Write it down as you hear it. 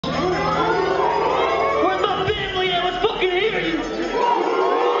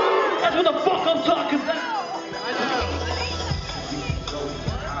I'm talking about.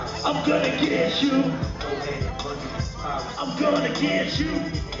 I'm gonna get you. I'm gonna get you.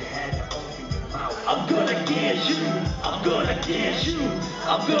 I'm gonna get you. I'm gonna get you.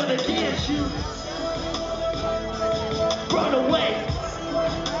 I'm gonna get you. Run away.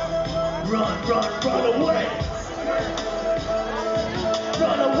 Run, run, run away.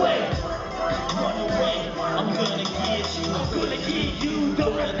 Run away. Run away. I'm gonna get you. I'm gonna get you.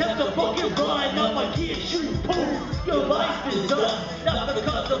 Don't attempt to fucking run. I'ma get you. Boom. Your life is done. Not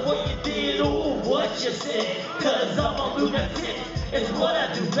because of what you did or what you said. Cause I'm a lunatic. It's what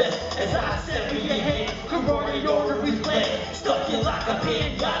I do best. As I said with your head, carotid arteries bled. Stuck you like a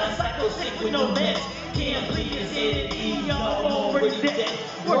pin. Got a psycho sick with no meds. Can't bleed insanity. I'm already dead.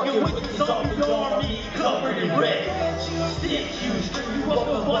 Working with the zombie army covered in red. Stick you, string you up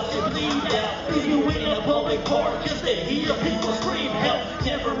and watch it bleed out. Leave you in a public park just to hear people scream help.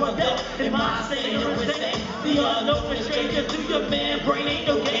 Never run out. Am I saying you're insane? The unknown is stranger to your man. Brain ain't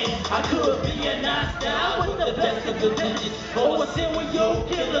no game. I could be a nice guy with the best of intentions. Or a serial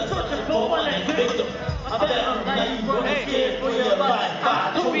killer searching for my next victim. I found now you running scared for your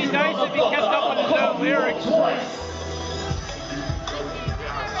life. It would be nice if he kept up with his own lyrics.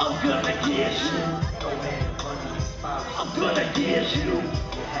 I'm gonna get you. I'm gonna get you.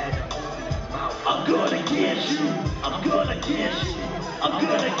 I'm gonna get you. I'm gonna get you. I'm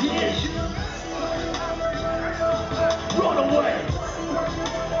gonna get you. Run away.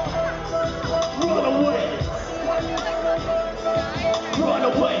 Run away. Run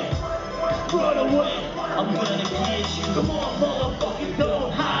away. Run away. I'm gonna get you. Come on, motherfucker,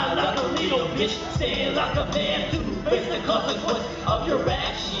 don't hide like a little bitch. Stand like a man to face the consequence of your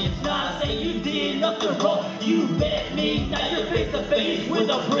actions. Not say you did nothing wrong. You bet me, now you're face to face with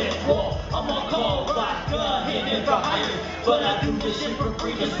a brick wall. I'm on call, rock, hidden for hire. But I do this shit for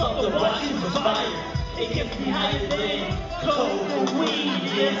free, just love to watch you conspire. It gets me higher than cold for weed.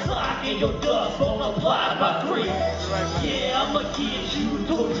 It's like in your dust, multiplied by 3. Yeah, I'ma get you,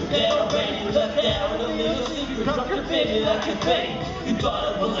 told you that already. Left out a little secret, drunk your baby like confetti. You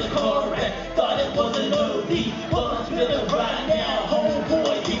thought it was a car wreck, thought it was an OD. Well, I'm feeling right now,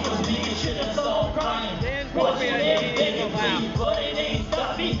 homeboy, he was being shit and saw crying. Watching everything bleed, but it ain't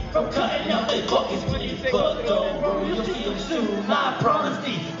stopped me from cutting out their buckets with these. But don't worry, you'll see them soon, I promise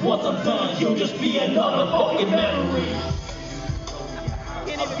thee. Once I'm done, you'll just be another fucking memory.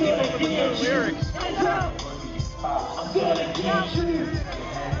 Can't even keep up with his own lyrics. I'm gonna get you.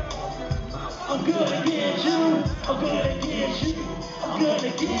 I'm gonna get you. I'm gonna get you. I'm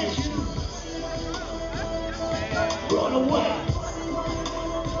gonna get you. Run away.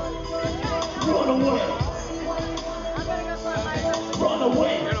 Run away. Run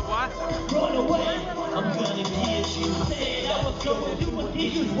away. Run away. I'm gonna get you. Said I was going to do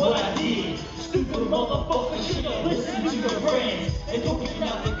issues what I did. Stupid motherfucker should have listened to your friends. They told me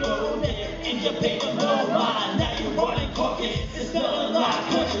not to go there and you paid them no mind. Now you're running carcass. It's not a lie.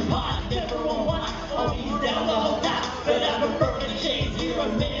 Country pie. Never on wine. Always down the whole time. But I prefer the chains. Hear a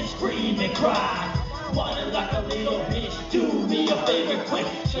man scream and cry. Whining like a little bitch. Do me a favor quick.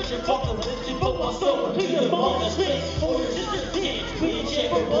 Shut your fucking lips and put my soul to your mother's face. Or your sister's dick.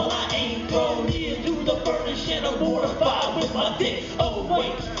 Whichever one I ain't thrown into the furnace and I'm mortified with my dick. Oh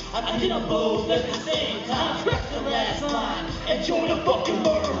wait, I did them both at the same time. Scratch the last line and join the fucking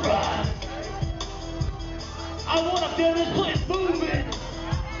murder ride. I wanna feel this place moving.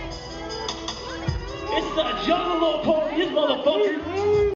 It's the jungle party, motherfucker.